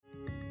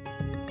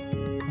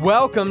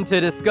Welcome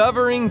to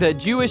Discovering the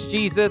Jewish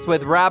Jesus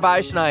with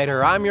Rabbi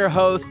Schneider. I'm your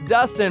host,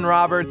 Dustin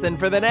Roberts, and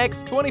for the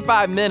next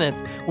 25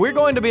 minutes, we're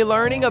going to be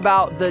learning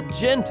about the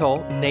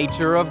gentle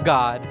nature of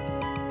God.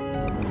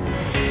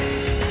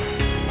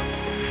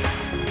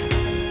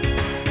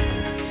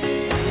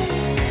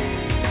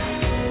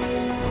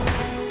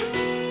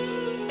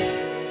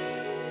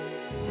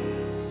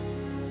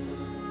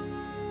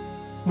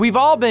 We've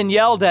all been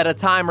yelled at a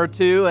time or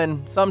two,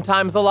 and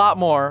sometimes a lot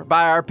more,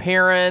 by our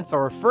parents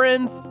or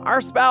friends, our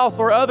spouse,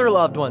 or other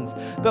loved ones.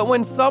 But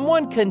when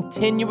someone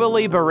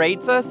continually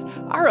berates us,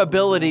 our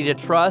ability to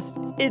trust,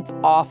 it's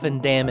often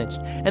damaged.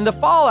 And the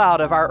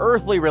fallout of our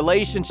earthly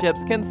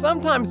relationships can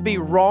sometimes be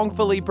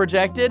wrongfully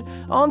projected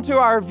onto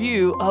our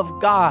view of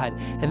God.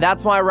 And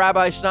that's why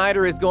Rabbi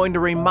Schneider is going to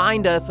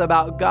remind us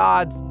about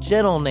God's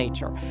gentle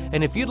nature.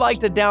 And if you'd like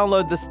to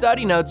download the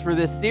study notes for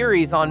this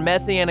series on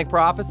Messianic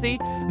prophecy,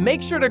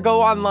 make sure to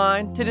go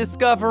online to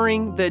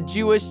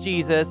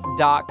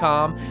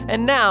discoveringthejewishjesus.com.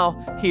 And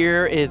now,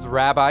 here is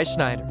Rabbi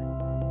Schneider.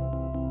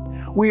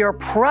 We are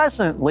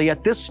presently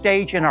at this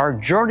stage in our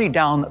journey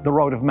down the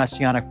road of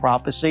Messianic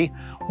prophecy.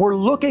 We're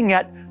looking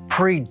at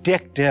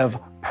predictive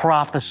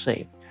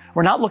prophecy.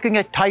 We're not looking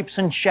at types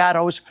and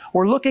shadows.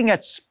 We're looking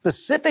at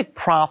specific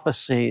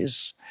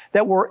prophecies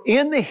that were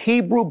in the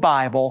Hebrew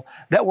Bible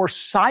that were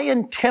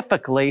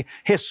scientifically,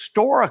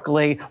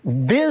 historically,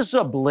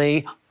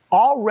 visibly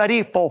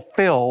already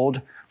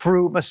fulfilled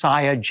through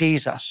Messiah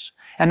Jesus.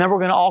 And then we're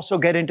going to also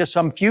get into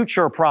some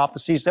future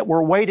prophecies that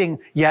we're waiting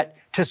yet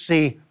to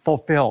see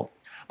fulfilled.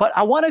 But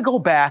I want to go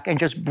back and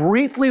just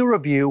briefly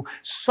review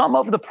some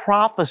of the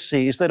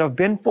prophecies that have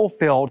been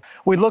fulfilled.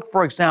 We look,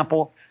 for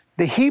example,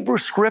 the Hebrew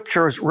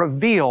Scriptures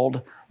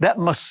revealed that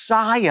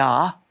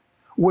Messiah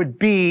would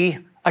be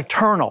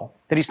eternal,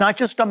 that he's not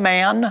just a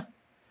man.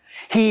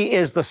 He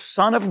is the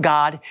Son of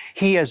God.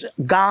 He is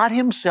God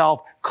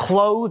himself,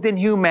 clothed in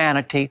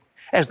humanity.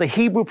 As the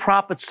Hebrew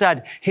prophet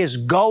said, his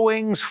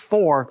goings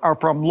forth are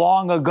from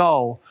long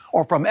ago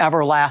or from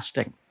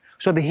everlasting.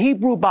 So the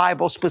Hebrew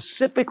Bible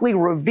specifically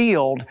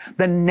revealed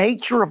the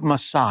nature of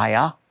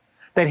Messiah,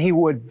 that he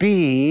would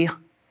be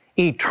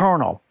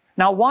eternal.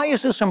 Now, why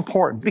is this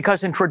important?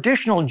 Because in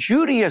traditional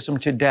Judaism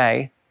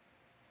today,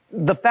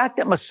 the fact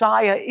that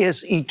Messiah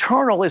is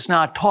eternal is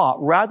not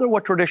taught. Rather,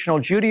 what traditional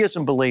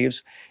Judaism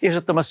believes is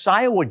that the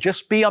Messiah would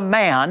just be a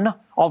man,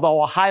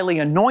 although a highly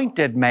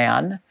anointed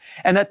man,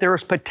 and that there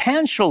is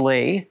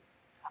potentially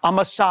a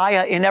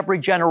Messiah in every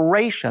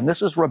generation.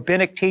 This is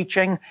rabbinic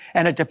teaching,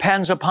 and it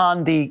depends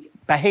upon the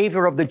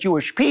behavior of the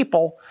Jewish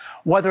people,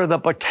 whether the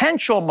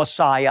potential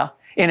Messiah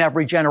in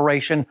every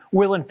generation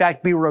will in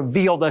fact be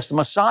revealed as the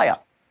Messiah.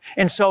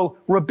 And so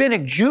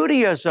rabbinic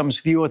Judaism's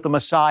view of the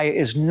Messiah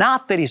is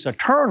not that he's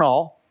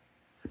eternal,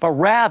 but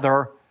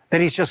rather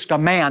that he's just a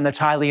man that's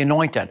highly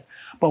anointed.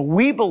 But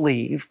we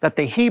believe that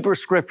the Hebrew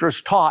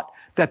Scriptures taught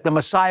that the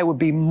Messiah would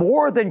be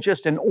more than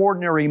just an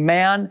ordinary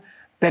man,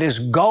 that his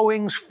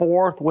goings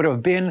forth would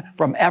have been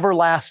from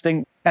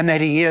everlasting, and that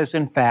he is,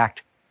 in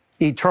fact,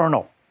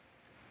 eternal.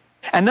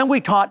 And then we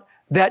taught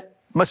that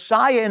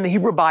Messiah in the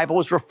Hebrew Bible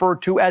is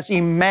referred to as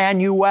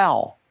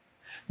Emmanuel,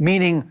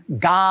 meaning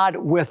God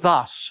with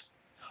us,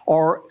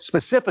 or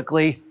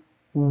specifically,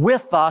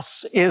 with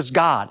us is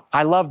God.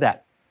 I love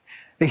that.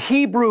 The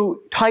Hebrew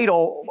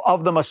title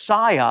of the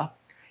Messiah,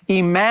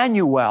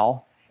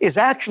 Emmanuel, is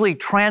actually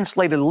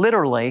translated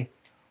literally,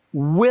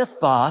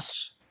 with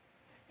us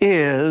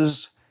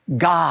is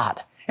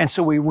God. And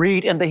so we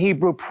read in the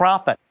Hebrew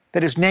prophet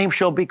that his name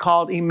shall be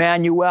called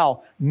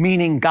Emmanuel,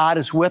 meaning God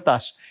is with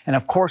us. And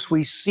of course,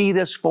 we see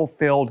this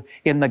fulfilled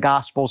in the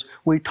Gospels.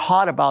 We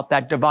taught about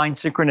that divine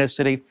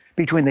synchronicity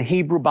between the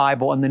Hebrew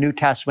Bible and the New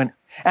Testament.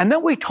 And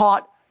then we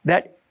taught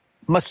that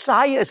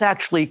Messiah is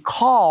actually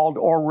called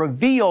or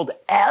revealed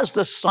as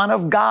the Son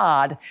of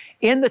God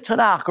in the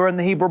Tanakh or in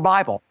the Hebrew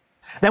Bible.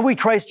 Then we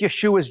traced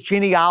Yeshua's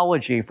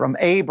genealogy from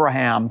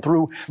Abraham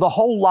through the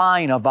whole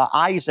line of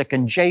Isaac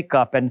and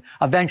Jacob, and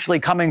eventually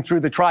coming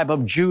through the tribe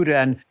of Judah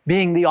and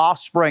being the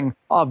offspring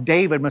of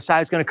David.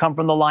 Messiah is going to come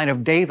from the line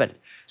of David.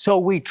 So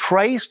we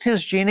traced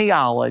his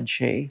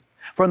genealogy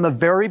from the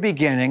very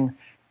beginning,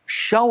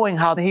 showing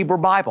how the Hebrew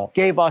Bible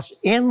gave us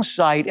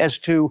insight as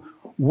to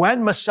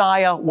when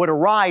Messiah would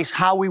arise,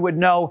 how we would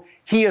know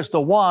he is the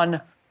one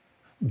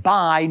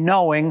by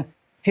knowing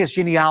his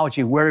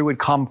genealogy, where he would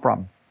come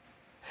from.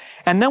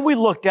 And then we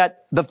looked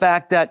at the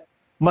fact that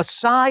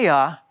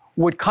Messiah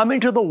would come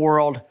into the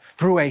world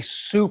through a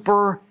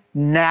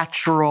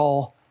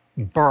supernatural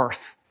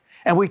birth.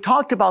 And we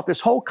talked about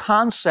this whole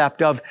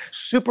concept of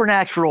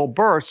supernatural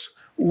births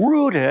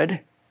rooted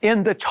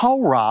in the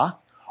Torah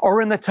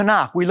or in the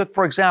Tanakh. We look,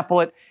 for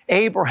example, at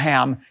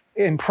Abraham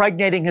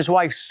impregnating his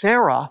wife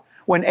Sarah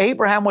when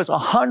Abraham was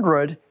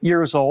 100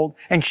 years old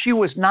and she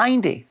was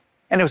 90.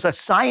 And it was a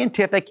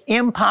scientific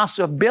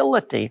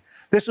impossibility.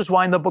 This is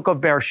why in the book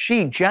of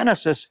Bereshit,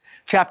 Genesis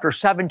chapter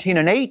 17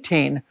 and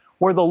 18,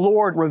 where the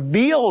Lord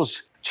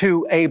reveals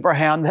to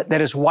Abraham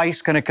that his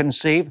wife's going to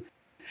conceive,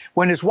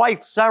 when his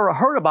wife Sarah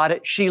heard about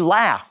it, she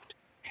laughed.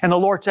 And the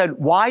Lord said,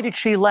 why did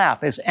she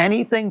laugh? Is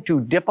anything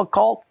too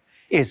difficult?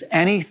 Is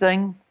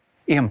anything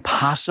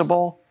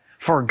impossible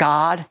for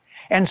God?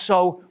 And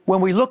so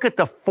when we look at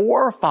the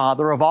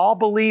forefather of all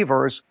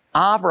believers,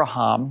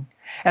 Abraham,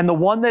 and the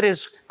one that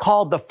is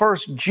called the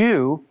first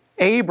Jew,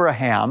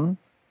 Abraham,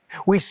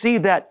 we see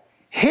that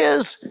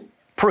his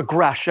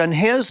progression,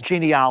 his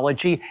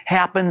genealogy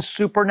happens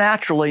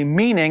supernaturally,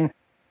 meaning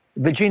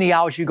the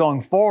genealogy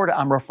going forward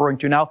I'm referring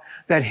to now,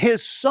 that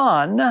his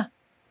son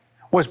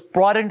was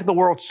brought into the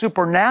world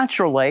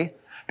supernaturally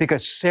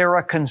because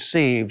Sarah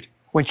conceived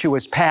when she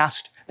was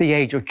past the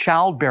age of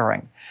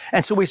childbearing.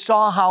 And so we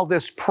saw how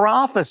this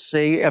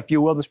prophecy, if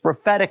you will, this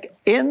prophetic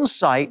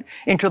insight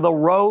into the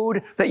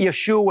road that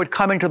Yeshua would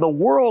come into the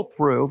world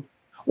through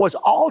was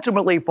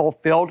ultimately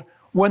fulfilled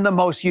when the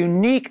most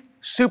unique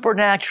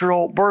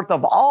supernatural birth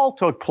of all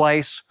took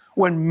place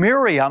when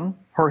Miriam,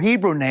 her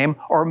Hebrew name,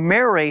 or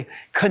Mary,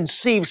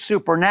 conceived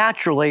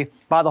supernaturally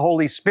by the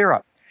Holy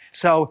Spirit.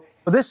 So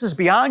this is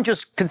beyond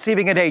just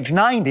conceiving at age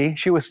 90.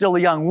 She was still a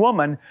young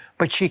woman,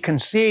 but she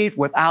conceived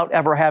without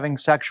ever having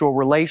sexual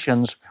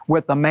relations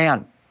with a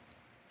man.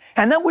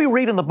 And then we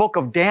read in the book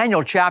of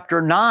Daniel,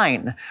 chapter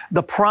 9,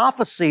 the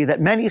prophecy that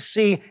many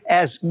see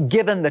as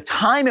given the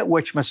time at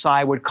which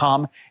Messiah would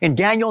come. In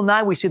Daniel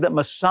 9, we see that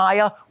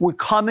Messiah would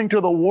come into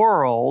the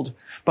world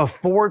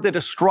before the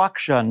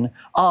destruction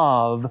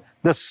of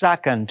the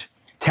second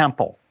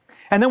temple.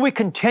 And then we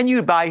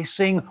continued by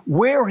seeing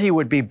where he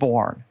would be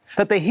born.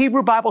 That the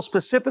Hebrew Bible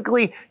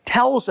specifically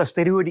tells us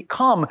that he would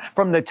come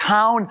from the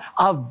town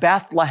of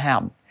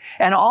Bethlehem.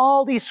 And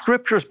all these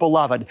scriptures,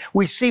 beloved,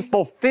 we see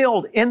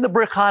fulfilled in the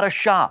Brit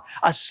Hadashah,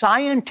 a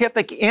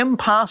scientific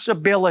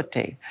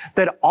impossibility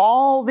that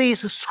all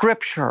these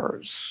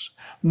scriptures,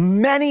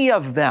 many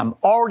of them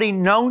already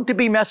known to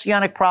be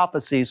Messianic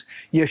prophecies,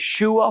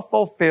 Yeshua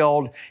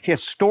fulfilled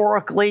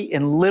historically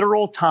in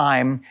literal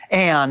time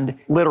and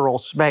literal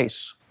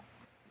space.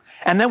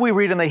 And then we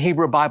read in the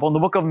Hebrew Bible, in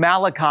the book of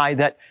Malachi,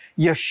 that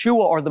Yeshua,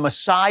 or the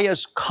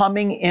Messiah's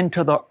coming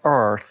into the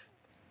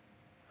earth,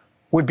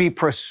 would be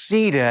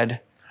preceded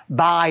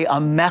by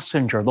a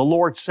messenger. The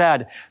Lord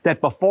said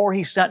that before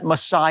he sent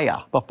Messiah,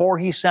 before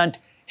he sent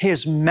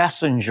his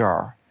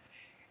messenger,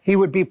 he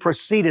would be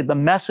preceded, the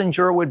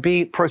messenger would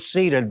be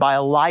preceded by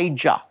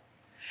Elijah.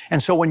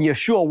 And so when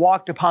Yeshua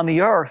walked upon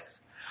the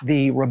earth,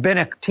 the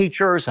rabbinic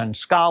teachers and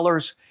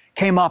scholars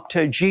came up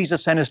to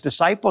Jesus and his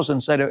disciples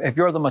and said, if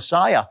you're the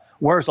Messiah,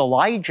 where's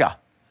Elijah?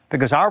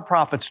 Because our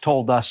prophets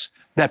told us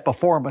that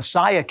before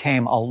Messiah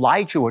came,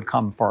 Elijah would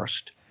come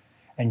first.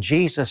 And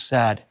Jesus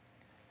said,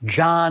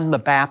 John the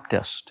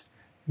Baptist,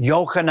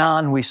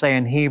 Yochanan, we say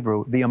in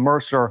Hebrew, the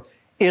immerser,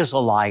 is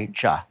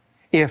Elijah,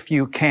 if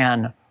you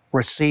can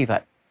receive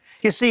it.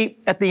 You see,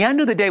 at the end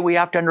of the day, we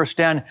have to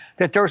understand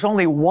that there's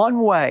only one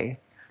way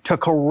to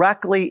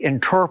correctly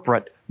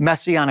interpret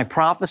Messianic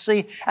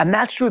prophecy, and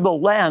that's through the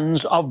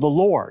lens of the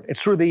Lord.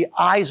 It's through the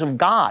eyes of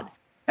God.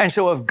 And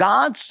so if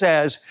God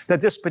says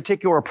that this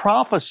particular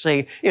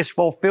prophecy is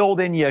fulfilled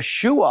in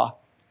Yeshua,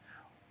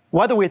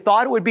 whether we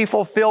thought it would be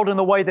fulfilled in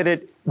the way that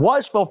it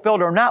was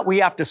fulfilled or not, we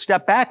have to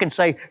step back and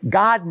say,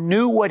 God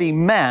knew what he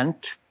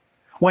meant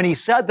when he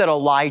said that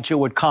Elijah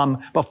would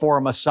come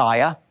before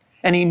Messiah,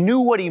 and he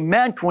knew what he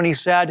meant when he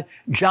said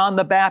John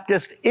the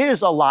Baptist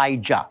is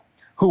Elijah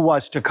who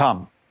was to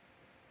come.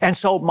 And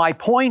so my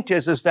point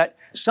is that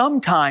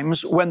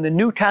sometimes when the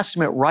New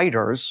Testament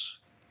writers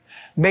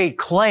made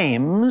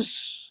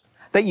claims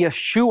that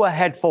Yeshua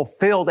had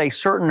fulfilled a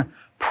certain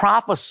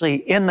prophecy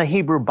in the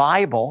Hebrew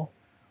Bible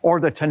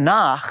or the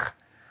Tanakh,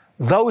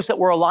 those that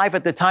were alive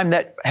at the time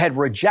that had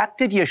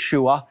rejected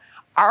Yeshua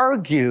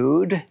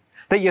argued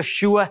that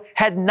Yeshua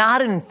had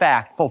not in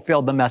fact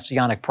fulfilled the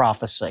Messianic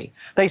prophecy.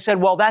 They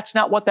said, well, that's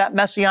not what that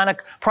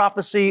Messianic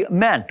prophecy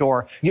meant,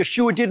 or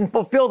Yeshua didn't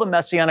fulfill the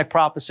Messianic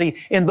prophecy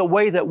in the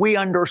way that we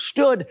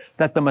understood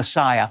that the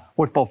Messiah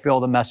would fulfill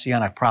the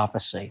Messianic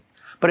prophecy.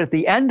 But at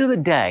the end of the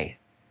day,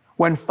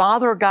 when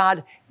Father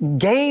God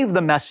gave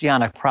the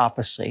Messianic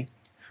prophecy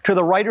to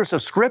the writers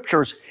of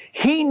scriptures,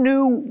 he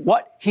knew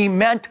what he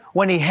meant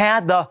when he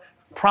had the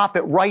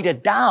prophet write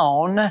it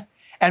down.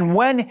 And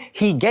when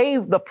he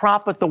gave the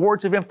prophet the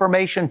words of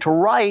information to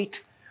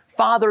write,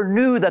 Father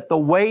knew that the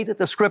way that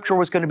the scripture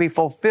was going to be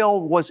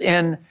fulfilled was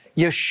in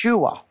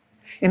Yeshua.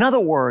 In other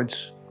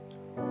words,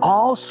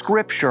 all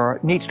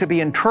scripture needs to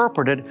be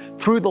interpreted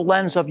through the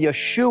lens of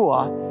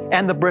Yeshua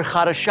and the Brit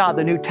Hadashah,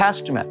 the New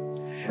Testament,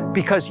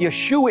 because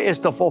Yeshua is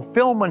the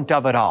fulfillment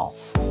of it all.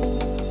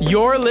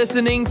 You're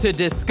listening to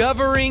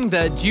Discovering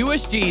the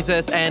Jewish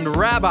Jesus, and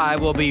Rabbi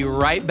will be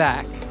right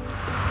back.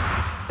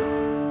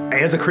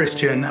 As a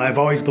Christian, I've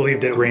always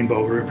believed that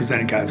rainbow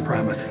represented God's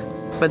promise.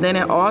 But then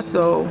it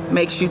also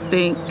makes you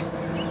think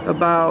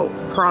about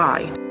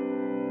pride.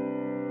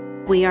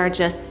 We are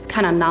just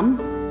kind of numb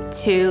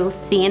to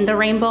seeing the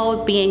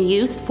rainbow being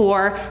used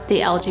for the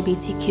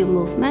LGBTQ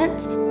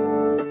movement.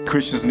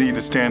 Christians need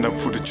to stand up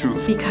for the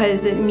truth.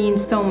 Because it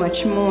means so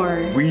much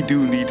more. We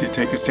do need to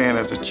take a stand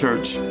as a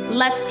church.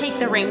 Let's take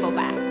the rainbow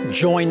back.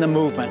 Join the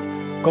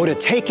movement. Go to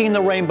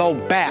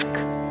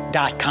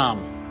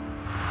takingtherainbowback.com.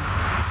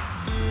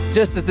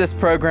 Just as this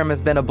program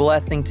has been a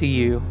blessing to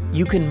you,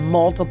 you can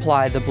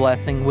multiply the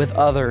blessing with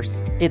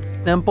others. It's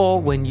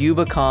simple when you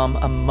become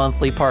a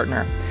monthly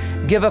partner.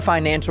 Give a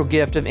financial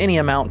gift of any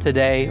amount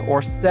today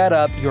or set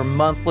up your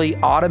monthly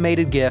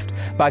automated gift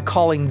by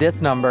calling this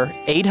number,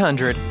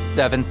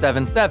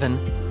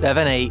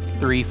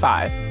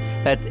 800-777-7835.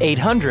 That's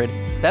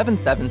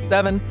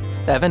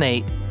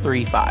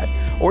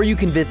 800-777-7835. Or you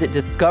can visit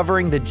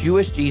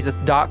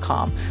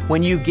discoveringthejewishjesus.com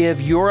when you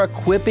give your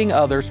equipping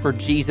others for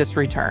Jesus'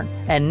 return.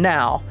 And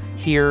now,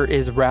 here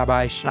is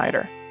Rabbi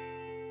Schneider.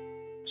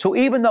 So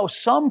even though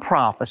some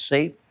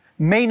prophecy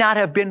may not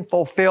have been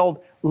fulfilled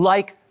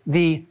like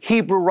the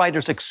Hebrew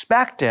writers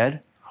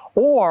expected,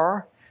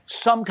 or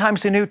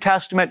sometimes the New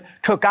Testament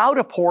took out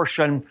a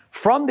portion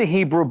from the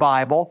Hebrew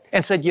Bible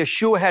and said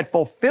Yeshua had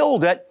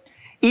fulfilled it,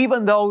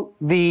 even though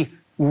the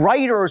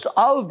writers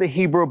of the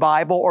Hebrew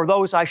Bible, or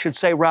those I should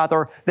say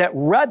rather, that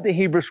read the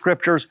Hebrew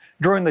Scriptures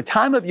during the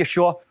time of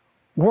Yeshua,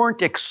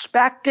 weren't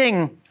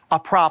expecting a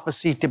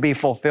prophecy to be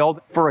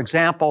fulfilled. For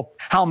example,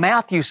 how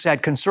Matthew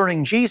said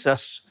concerning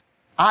Jesus,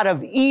 "Out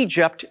of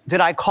Egypt did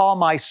I call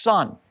my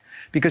son."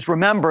 Because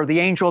remember, the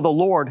angel of the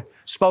Lord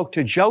spoke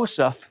to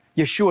Joseph,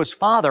 Yeshua's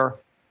father,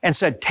 and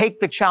said,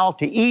 "Take the child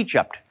to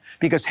Egypt,"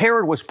 because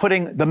Herod was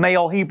putting the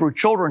male Hebrew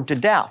children to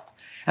death.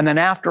 And then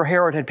after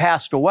Herod had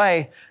passed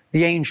away,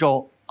 the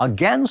angel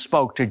again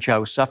spoke to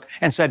Joseph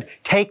and said,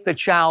 "Take the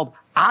child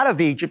out of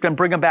Egypt and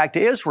bring him back to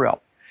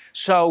Israel."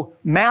 So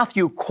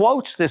Matthew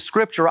quotes this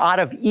scripture, "Out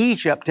of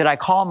Egypt did I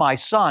call my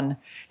son,"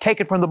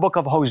 taken from the book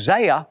of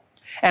Hosea,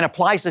 and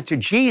applies it to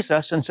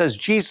Jesus and says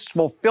Jesus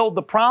fulfilled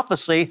the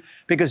prophecy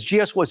because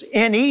Jesus was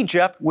in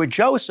Egypt with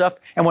Joseph,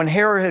 and when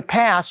Herod had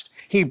passed,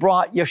 he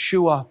brought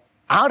Yeshua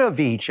out of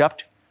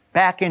Egypt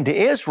back into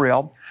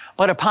Israel.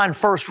 But upon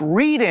first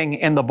reading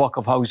in the book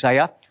of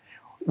Hosea,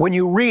 when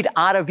you read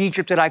 "Out of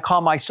Egypt did I call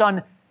my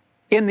son,"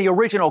 in the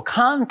original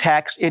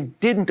context, it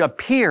didn't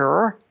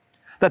appear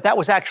that that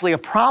was actually a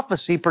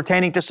prophecy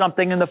pertaining to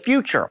something in the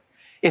future.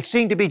 It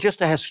seemed to be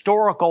just a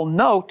historical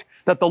note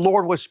that the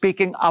Lord was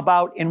speaking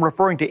about in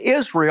referring to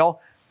Israel,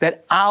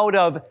 that out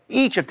of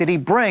Egypt did he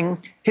bring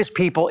his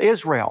people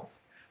Israel.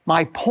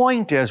 My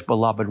point is,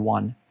 beloved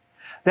one,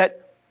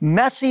 that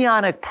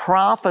Messianic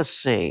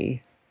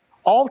prophecy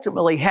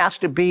ultimately has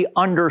to be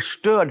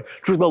understood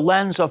through the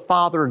lens of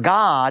Father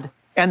God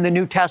and the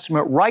New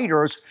Testament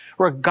writers,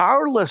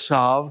 regardless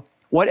of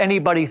what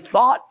anybody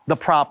thought the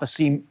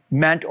prophecy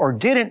meant or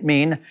didn't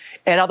mean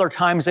at other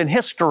times in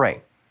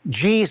history.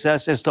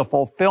 Jesus is the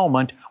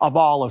fulfillment of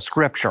all of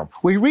Scripture.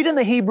 We read in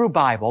the Hebrew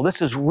Bible,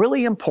 this is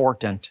really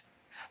important,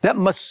 that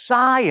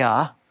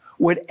Messiah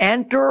would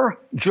enter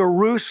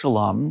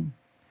Jerusalem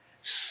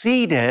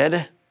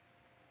seated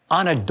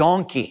on a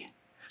donkey.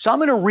 So I'm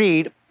going to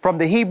read from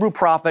the Hebrew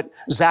prophet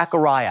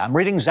Zechariah. I'm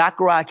reading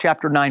Zechariah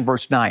chapter 9,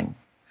 verse 9.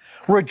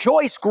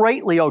 "Rejoice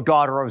greatly, O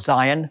daughter of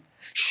Zion.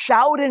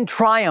 Shout in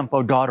triumph,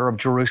 O daughter of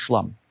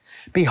Jerusalem.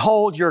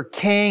 Behold, your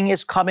king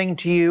is coming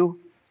to you.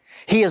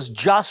 He is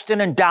just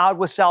and endowed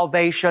with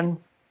salvation,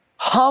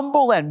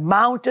 humble and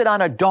mounted on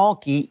a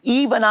donkey,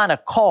 even on a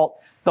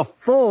colt, the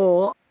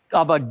foal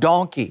of a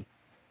donkey."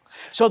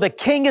 So the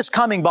king is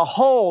coming.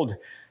 Behold,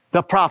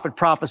 the prophet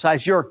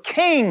prophesies, your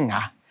king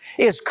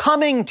is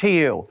coming to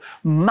you,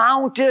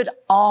 mounted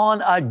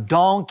on a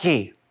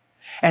donkey.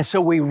 And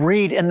so we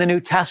read in the New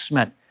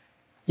Testament,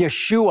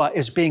 Yeshua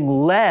is being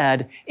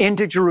led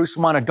into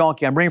Jerusalem on a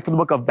donkey. I'm reading from the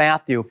book of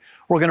Matthew.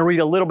 We're going to read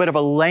a little bit of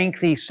a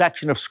lengthy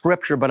section of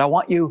Scripture, but I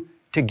want you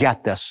to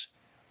get this.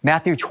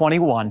 Matthew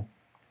 21,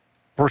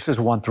 verses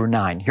 1 through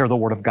 9. Hear the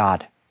word of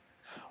God.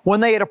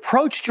 "When they had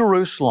approached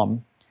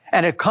Jerusalem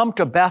and had come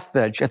to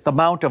Bethphage at the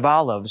Mount of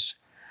Olives,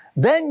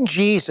 then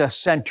Jesus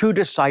sent 2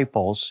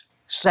 disciples,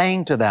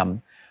 saying to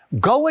them,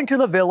 'Go into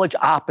the village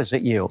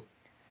opposite you,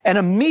 and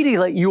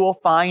immediately you will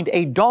find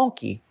a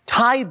donkey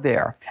tied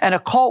there and a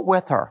colt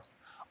with her.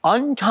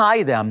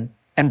 Untie them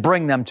and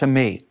bring them to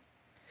me.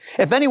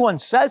 If anyone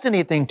says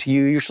anything to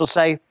you, you shall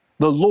say,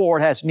 the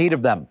Lord has need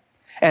of them,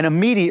 and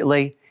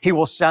immediately he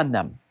will send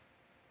them.'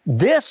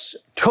 This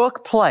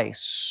took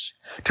place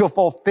to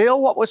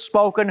fulfill what was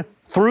spoken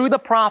through the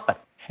prophet."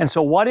 And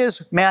so what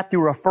is Matthew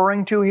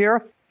referring to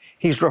here?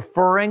 He's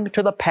referring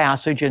to the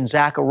passage in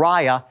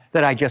Zechariah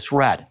that I just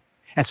read.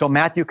 And so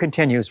Matthew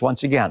continues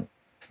once again.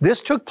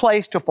 "This took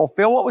place to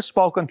fulfill what was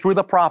spoken through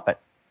the prophet.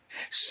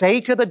 Say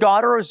to the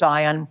daughter of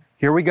Zion,"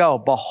 here we go,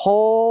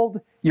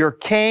 "Behold, your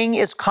king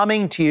is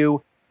coming to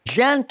you,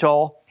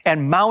 gentle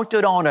and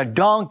mounted on a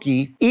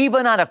donkey,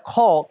 even on a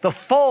colt, the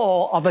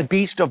foal of a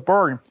beast of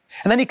burden."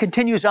 And then he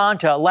continues on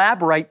to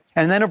elaborate.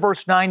 And then in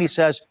verse 9, he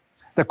says,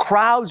 "The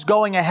crowds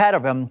going ahead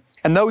of him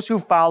and those who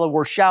follow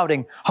were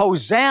shouting,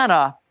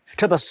 'Hosanna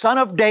to the Son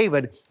of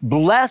David.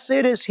 Blessed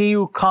is he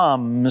who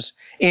comes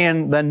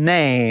in the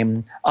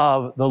name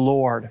of the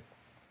Lord.'"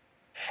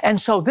 And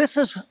so this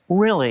is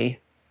really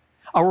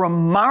a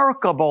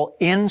remarkable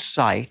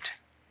insight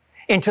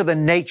into the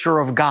nature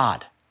of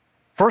God.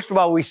 First of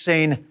all, we've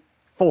seen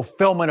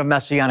fulfillment of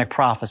Messianic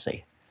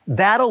prophecy.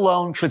 That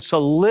alone should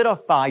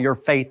solidify your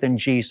faith in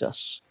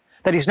Jesus,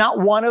 that he's not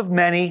one of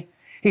many,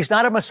 He's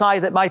not a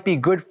Messiah that might be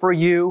good for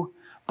you,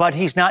 but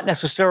he's not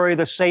necessarily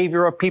the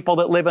Savior of people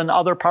that live in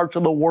other parts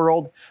of the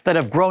world that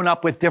have grown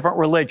up with different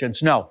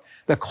religions. No,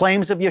 the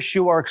claims of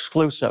Yeshua are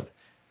exclusive.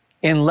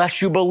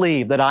 Unless you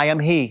believe that I am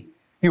He,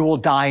 you will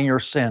die in your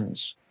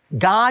sins.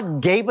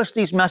 God gave us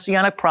these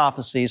Messianic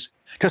prophecies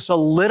to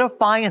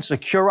solidify and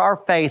secure our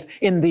faith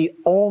in the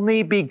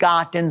only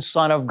begotten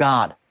Son of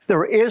God.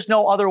 There is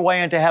no other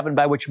way into heaven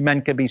by which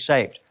men can be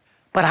saved.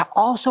 But I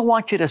also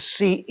want you to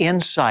see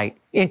insight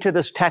into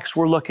this text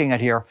we're looking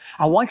at here.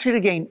 I want you to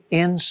gain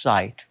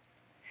insight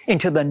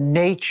into the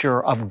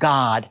nature of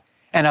God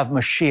and of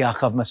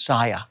Mashiach, of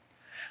Messiah.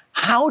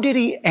 How did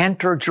he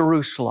enter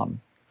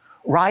Jerusalem?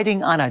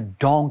 Riding on a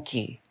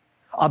donkey,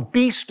 a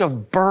beast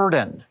of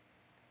burden.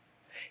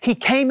 He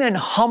came in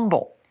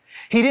humble.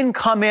 He didn't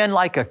come in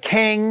like a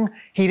king.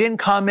 He didn't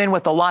come in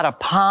with a lot of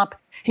pomp.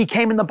 He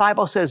came in, the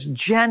Bible says,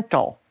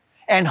 gentle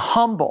and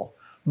humble,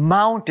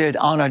 mounted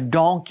on a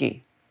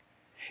donkey.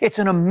 It's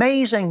an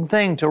amazing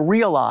thing to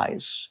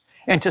realize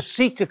and to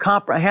seek to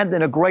comprehend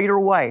in a greater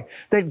way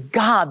that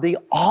God, the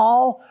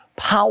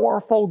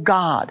all-powerful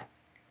God,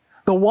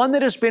 the one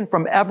that has been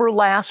from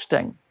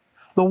everlasting,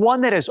 the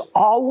one that has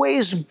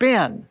always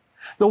been,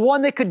 the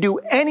one that could do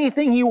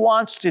anything he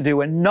wants to do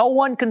and no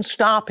one can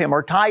stop him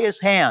or tie his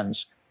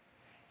hands,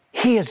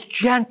 he is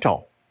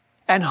gentle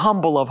and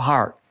humble of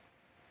heart.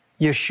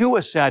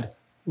 Yeshua said,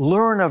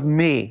 "Learn of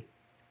me,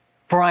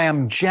 for I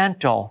am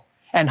gentle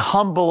and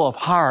humble of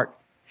heart,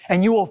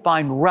 and you will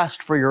find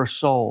rest for your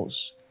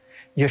souls."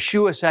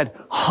 Yeshua said,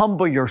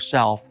 "Humble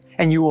yourself,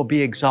 and you will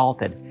be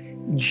exalted."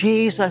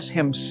 Jesus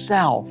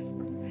himself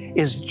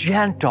is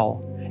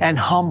gentle and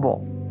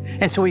humble.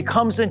 And so he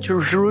comes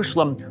into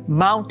Jerusalem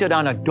mounted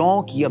on a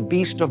donkey, a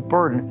beast of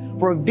burden,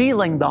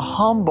 revealing the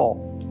humble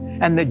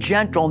and the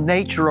gentle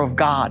nature of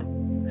God.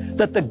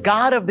 That the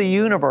God of the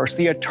universe,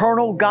 the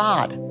eternal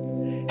God,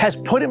 has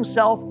put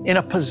himself in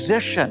a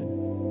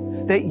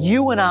position that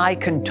you and I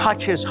can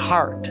touch his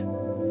heart.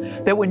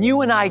 That when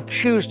you and I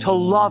choose to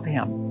love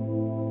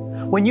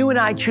him, when you and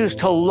I choose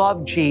to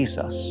love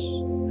Jesus,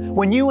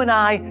 when you and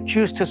I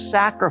choose to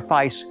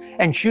sacrifice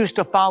and choose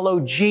to follow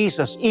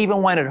Jesus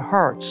even when it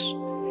hurts,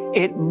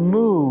 it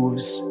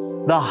moves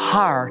the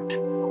heart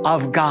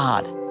of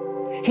God.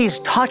 He's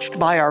touched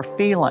by our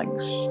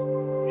feelings.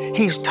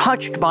 He's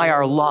touched by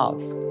our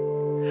love.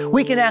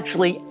 We can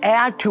actually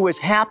add to his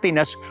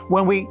happiness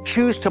when we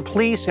choose to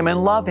please him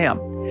and love him.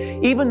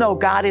 Even though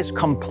God is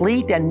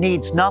complete and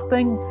needs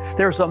nothing,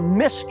 there's a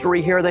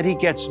mystery here that he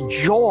gets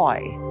joy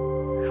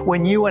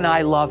when you and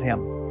I love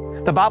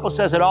him. The Bible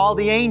says that all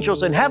the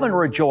angels in heaven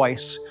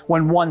rejoice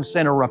when one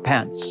sinner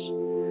repents.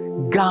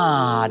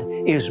 God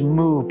is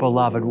moved,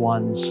 beloved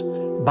ones,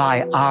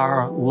 by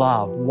our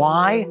love.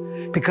 Why?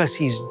 Because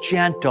he's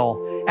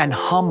gentle and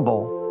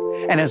humble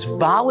and has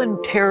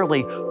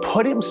voluntarily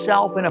put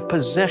himself in a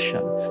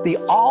position. The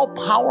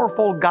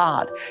all-powerful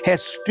God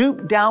has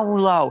stooped down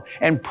low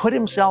and put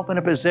himself in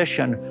a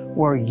position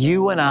where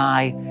you and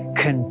I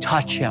can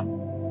touch him.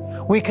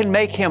 We can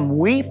make him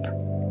weep.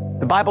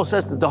 The Bible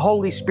says that the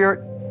Holy Spirit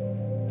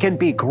can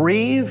be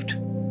grieved.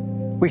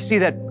 We see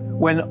that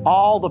when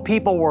all the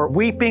people were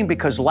weeping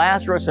because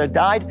Lazarus had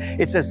died,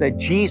 it says that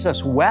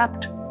Jesus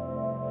wept.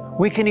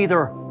 We can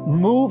either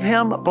move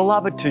him,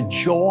 beloved, to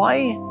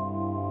joy,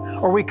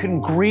 or we can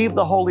grieve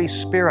the Holy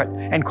Spirit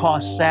and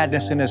cause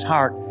sadness in his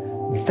heart.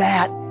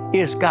 That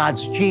is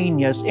God's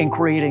genius in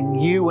creating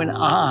you and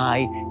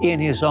I in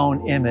his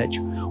own image.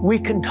 We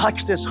can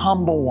touch this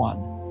humble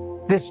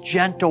one, this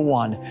gentle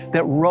one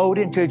that rode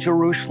into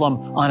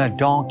Jerusalem on a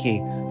donkey.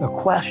 The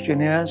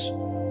question is,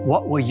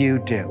 what will you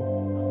do?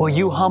 Will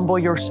you humble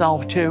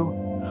yourself too?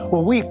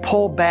 Will we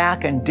pull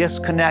back and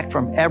disconnect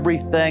from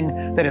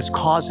everything that is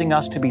causing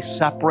us to be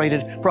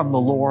separated from the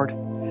Lord?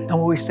 And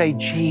will we say,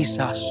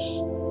 Jesus,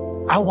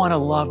 I want to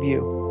love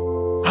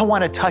you. I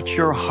want to touch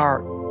your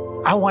heart.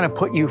 I want to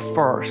put you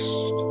first.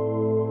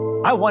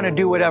 I want to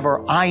do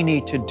whatever I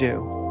need to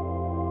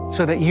do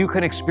so that you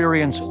can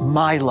experience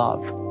my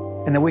love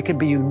and that we can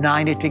be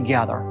united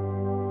together.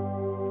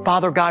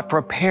 Father God,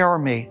 prepare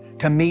me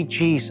to meet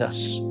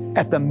Jesus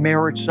at the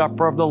marriage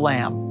supper of the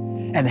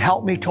Lamb and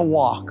help me to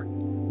walk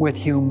with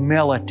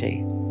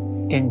humility,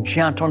 in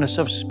gentleness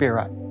of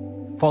spirit,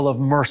 full of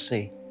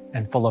mercy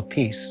and full of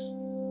peace.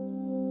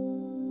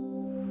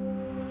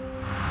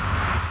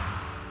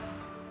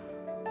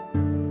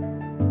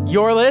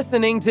 You're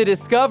listening to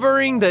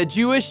Discovering the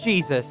Jewish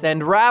Jesus,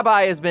 and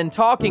Rabbi has been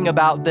talking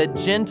about the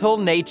gentle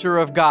nature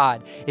of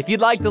God. If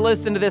you'd like to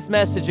listen to this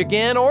message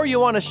again, or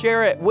you want to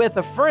share it with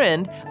a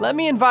friend, let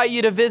me invite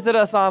you to visit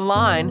us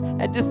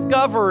online at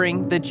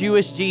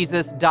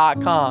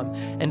discoveringthejewishjesus.com.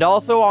 And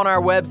also on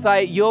our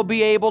website, you'll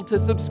be able to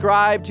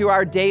subscribe to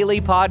our daily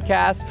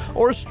podcast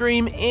or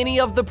stream any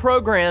of the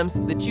programs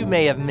that you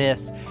may have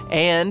missed.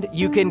 And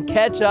you can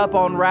catch up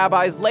on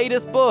Rabbi's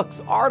latest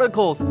books,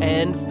 articles,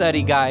 and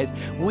study guides.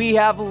 we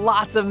have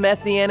lots of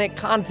Messianic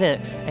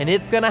content, and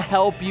it's going to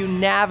help you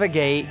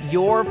navigate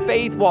your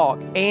faith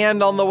walk.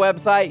 And on the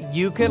website,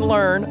 you can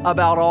learn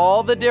about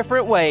all the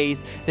different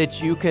ways that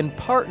you can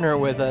partner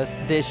with us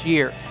this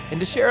year.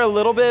 And to share a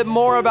little bit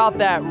more about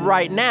that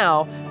right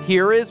now,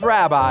 here is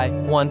Rabbi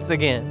once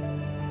again.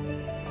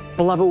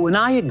 Beloved, when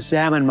I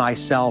examine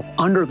myself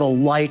under the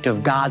light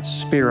of God's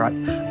Spirit,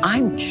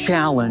 I'm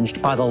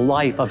challenged by the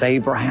life of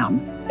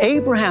Abraham.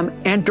 Abraham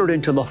entered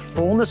into the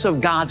fullness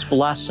of God's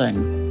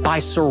blessing by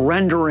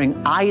surrendering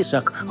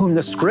Isaac, whom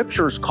the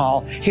Scriptures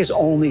call his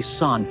only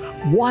son.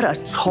 What a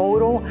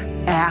total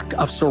act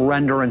of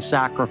surrender and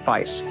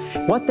sacrifice.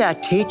 What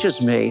that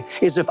teaches me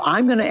is if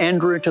I'm going to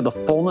enter into the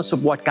fullness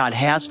of what God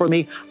has for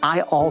me,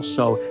 I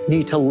also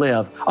need to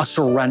live a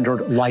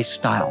surrendered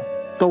lifestyle.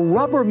 The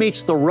rubber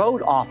meets the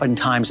road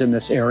oftentimes in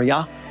this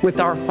area with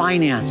our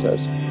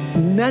finances.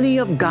 Many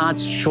of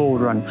God's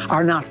children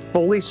are not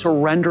fully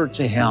surrendered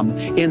to Him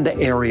in the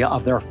area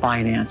of their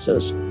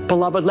finances.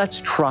 Beloved,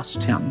 let's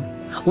trust Him.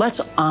 Let's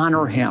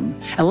honor Him,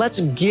 and let's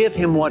give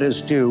Him what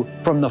is due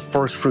from the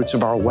first fruits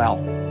of our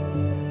wealth.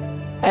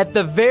 At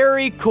the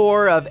very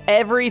core of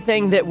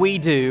everything that we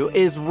do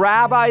is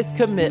Rabbi's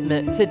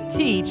commitment to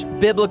teach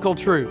biblical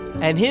truth.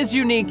 And his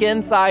unique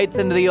insights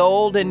into the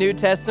Old and New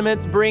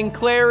Testaments bring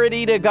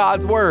clarity to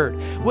God's Word,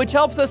 which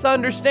helps us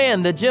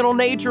understand the gentle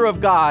nature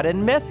of God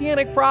and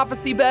Messianic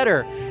prophecy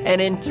better.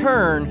 And in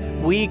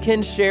turn, we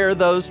can share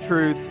those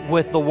truths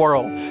with the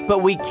world. But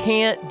we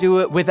can't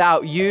do it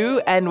without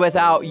you and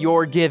without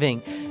your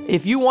giving.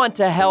 If you want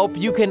to help,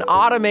 you can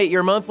automate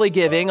your monthly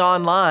giving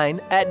online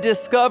at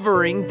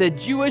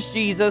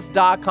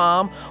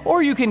discoveringthejewishjesus.com,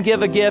 or you can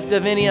give a gift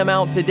of any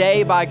amount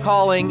today by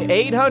calling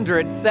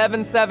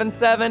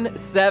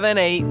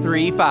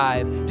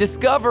 800-777-7835.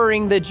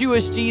 Discovering the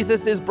Jewish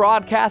Jesus is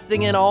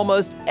broadcasting in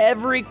almost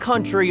every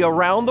country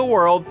around the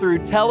world through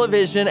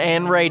television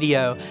and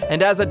radio.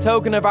 And as a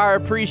token of our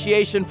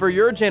appreciation for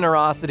your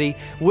generosity,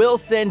 we'll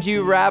send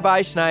you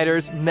Rabbi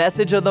Schneider's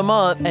Message of the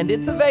Month, and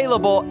it's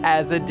available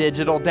as a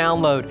digital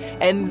download.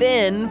 And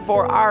then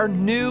for our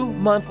new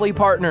monthly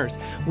partners,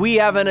 we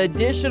have an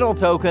additional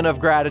token of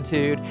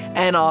gratitude,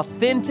 an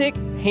authentic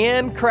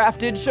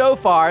handcrafted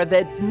shofar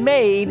that's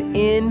made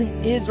in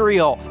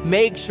Israel.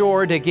 Make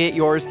sure to get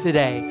yours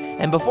today.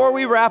 And before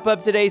we wrap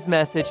up today's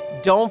message,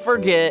 don't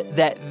forget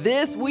that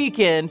this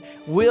weekend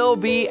we'll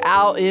be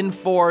out in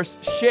force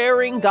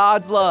sharing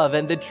God's love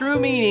and the true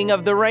meaning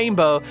of the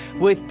rainbow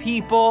with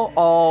people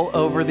all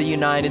over the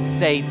United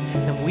States.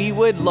 And we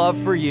would love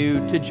for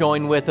you to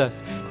join with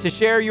us. To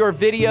share your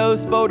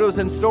videos, photos,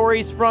 and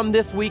stories from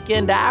this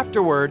weekend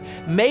afterward,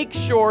 make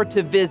sure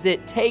to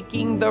visit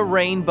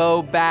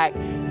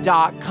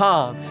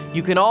takingtherainbowback.com.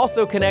 You can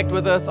also connect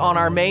with us on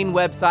our main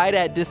website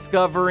at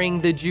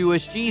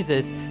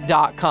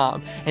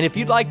discoveringthejewishjesus.com. And if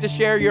you'd like to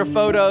share your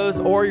photos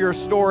or your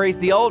stories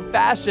the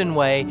old-fashioned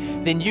way,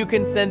 then you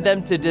can send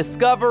them to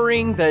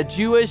Discovering the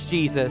Jewish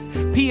Jesus,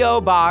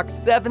 P.O. Box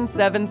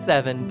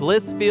 777,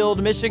 Blissfield,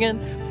 Michigan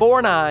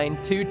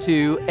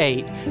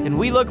 49228. And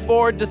we look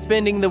forward to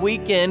spending the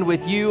weekend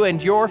with you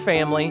and your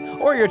family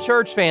or your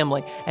church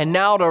family. And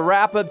now to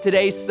wrap up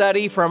today's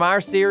study from our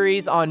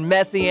series on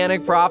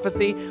Messianic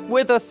prophecy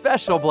with a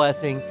special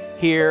blessing,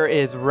 here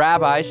is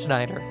Rabbi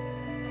Schneider.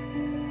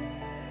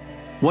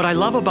 What I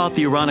love about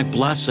the Aaronic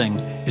blessing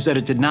is that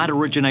it did not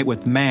originate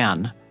with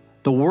man.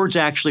 The words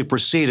actually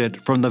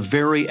proceeded from the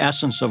very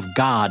essence of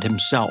God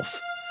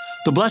Himself.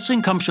 The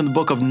blessing comes from the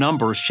book of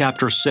Numbers,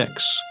 chapter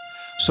 6.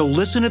 So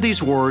listen to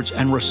these words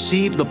and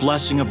receive the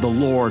blessing of the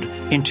Lord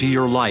into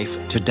your life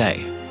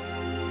today.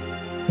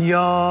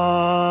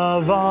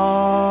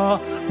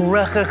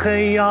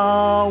 Yavarechecha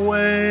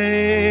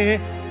Yahweh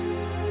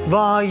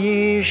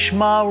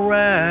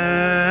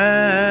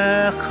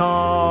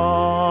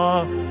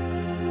vayishmarecha.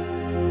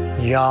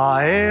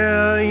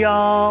 Ya'er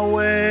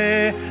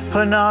Yahweh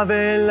panav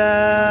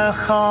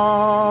elecha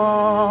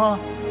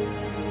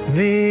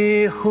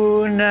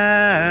vichunecha.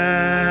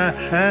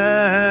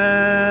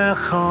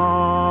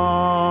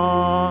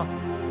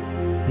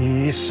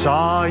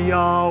 Yisa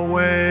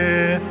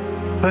Yahweh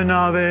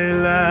panav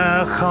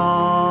elecha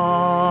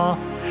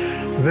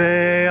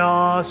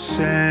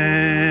ve'asem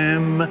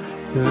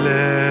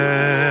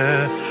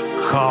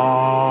lecha.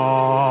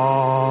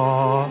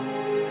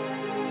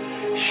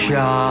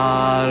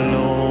 Shalom.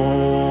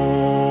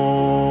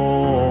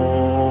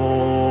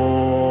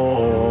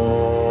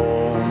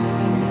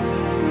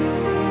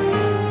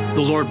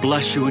 The Lord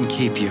bless you and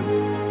keep you.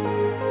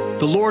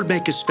 The Lord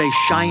make His face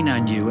shine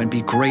on you and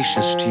be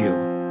gracious to you.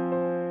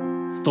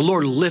 The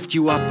Lord lift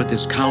you up with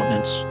His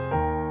countenance,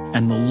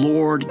 and the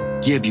Lord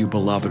give you,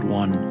 beloved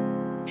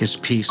one, His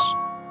peace.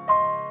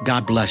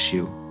 God bless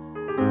you,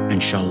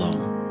 and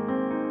shalom.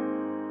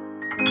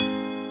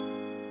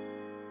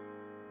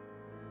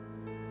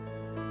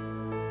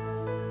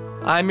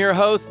 I'm your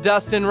host,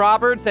 Dustin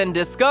Roberts, and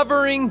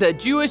Discovering the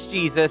Jewish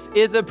Jesus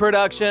is a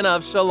production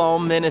of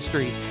Shalom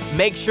Ministries.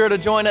 Make sure to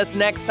join us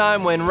next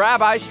time when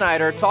Rabbi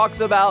Schneider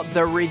talks about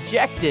the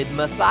rejected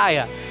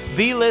Messiah.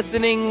 Be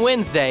listening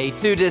Wednesday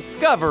to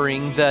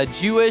Discovering the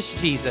Jewish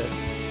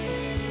Jesus.